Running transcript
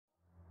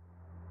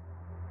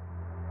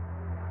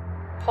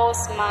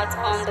Postmart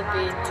on the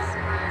beat.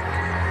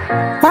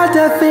 What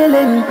a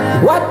feeling,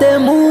 what a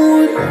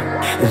mood.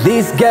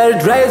 This girl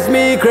drives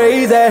me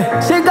crazy.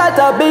 She got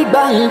a big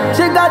bang,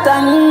 she got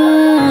a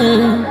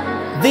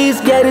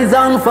This girl is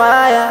on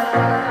fire.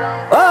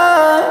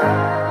 Oh,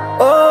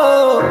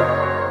 oh.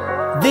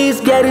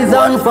 This girl is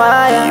on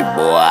fire.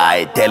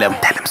 Bwoy Telem.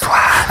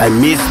 I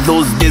miss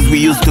those days we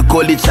used to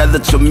call each other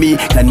chomi.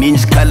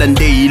 Kaninj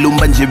kalande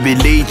ilumba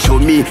njebele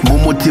chomi.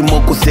 Mumuti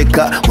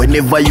mokuseka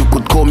whenever you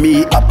could call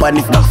me. Upon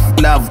if not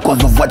love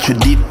cause of what you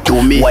did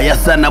to me.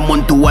 Wayasana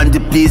muntu wandi,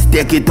 please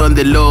take it on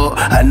the low.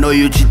 I know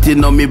you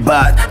cheating on me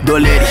but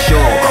don't let it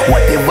show.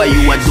 Whatever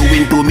you are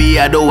doing to me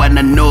I don't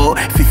wanna know.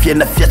 Fifia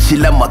na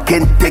fiachila I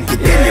can't take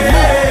it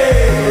anymore.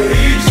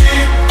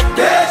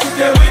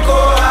 Techitemwiko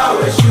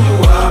awe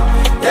shua.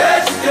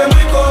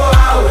 Techitemwiko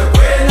awe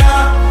kwena.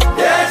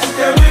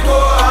 Techitemwiko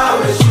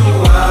awe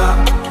shua.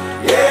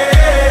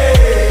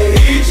 Yeah,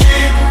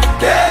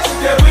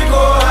 Techitemwiko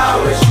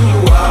awe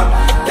shua.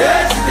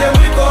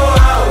 Techitemwiko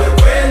awe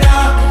kwena.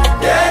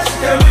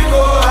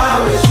 Techitemwiko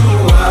awe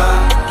shua.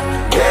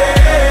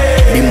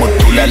 Yeah.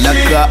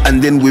 Limotulalaka and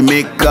then we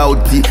make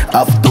out.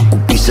 After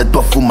kupisha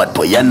twafuma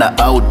toyana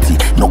outi.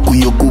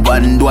 Nokuyo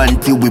kubandwa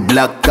until we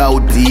black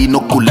out.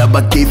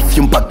 Nokulaba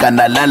kefyu mpaka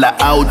nalala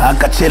out.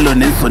 Akachelo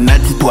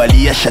nensonati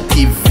twaliasha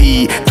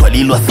TV.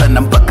 Twalilwa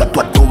sana mpaka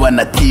twatowa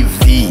na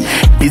TV.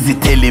 Busy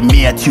telling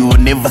me that you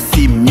never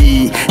see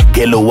me.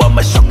 Kelo wa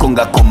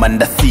mashokonga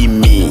komanda see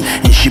me.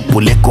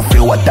 Nshipule kofe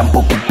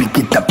watampo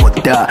kupikita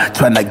pota.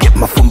 Tryna get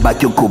my phone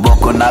back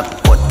yokuboko na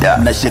pota.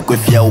 Na shekwe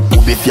fya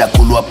upube fya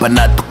kulwa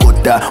pana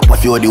tukota.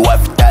 Wafiori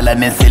wafitala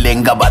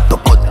nenselenga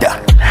batokota.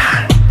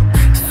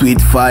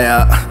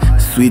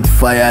 Sweet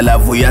fire,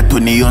 lavu ya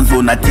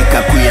tuniyonzo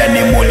natika kuya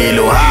ni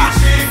mulilo ha.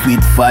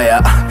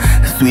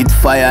 Sweet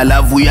fire,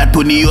 lavu ya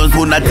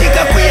tuniyonzo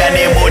natika kuya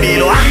ni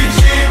mulilo ha.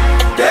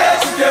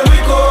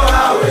 Techitemwiko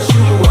awe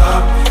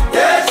shua.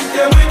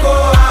 Techitemwiko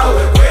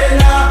awe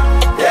kwena.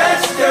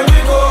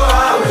 Techitemwiko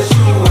awe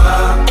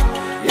shua.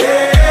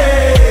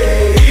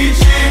 Yeah,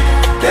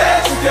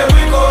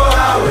 Techitemwiko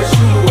awe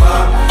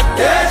shua.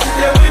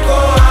 Techitemwiko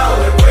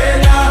awe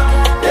kwena.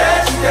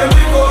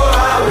 Techitemwiko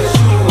awe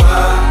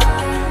shua.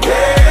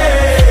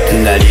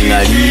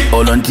 Ngali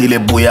olontile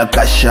buya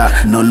kasha.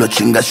 Nolo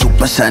chinga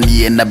shupa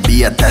shani ena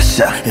biya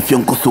tasha.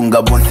 Efyon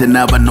kusunga bonse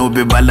naba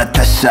nobe bala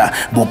tasha.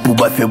 Bopu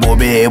bafe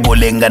bobe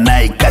ebolenga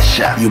na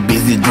ikasha. You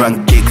busy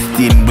drunk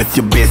texting with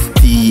your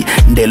bestie.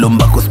 Ndelo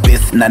mbako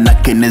space na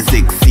nakene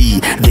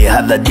sexy. The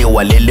other day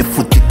walele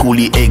futi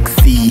kuli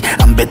XC.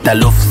 I'm better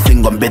love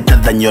single, I'm better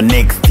than your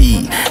next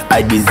T.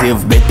 I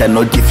deserve better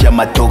not if you're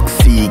my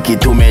toxic.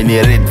 Too many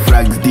red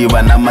flags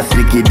diva na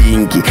masriki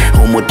dinki.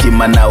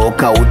 Umutima na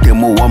oka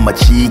utemu wa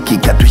machiki.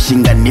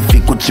 Katushinga nifi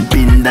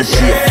kuchipinda shie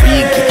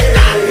freaky.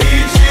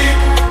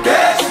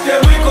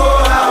 Techitemwiko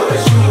awe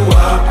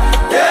shua.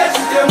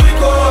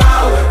 Techitemwiko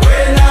awe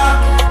kwena.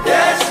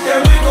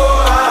 Techitemwiko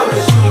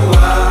awe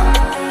shua.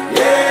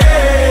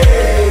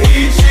 Yeah,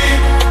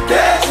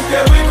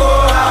 Techitemwiko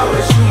awe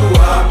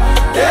shua.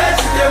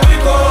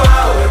 Techitemwiko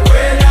awe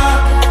kwena.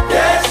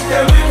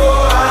 Techitemwiko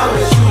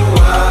awe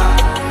shua.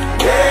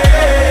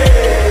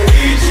 Yeah,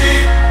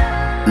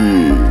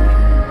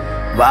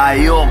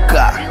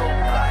 Bayoka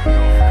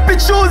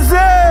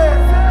Pichuze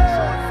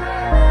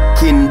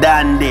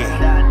Kindande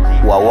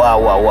Wa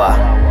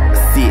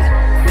See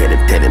Tell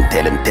him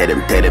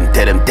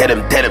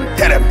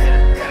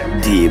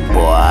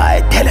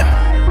Bwoy Telem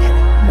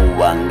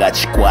Muwanga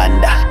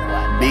Chikwanda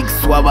Big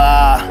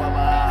Swaba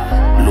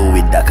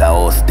Louis Daka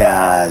All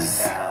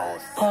Stars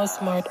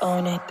Postmart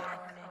on it.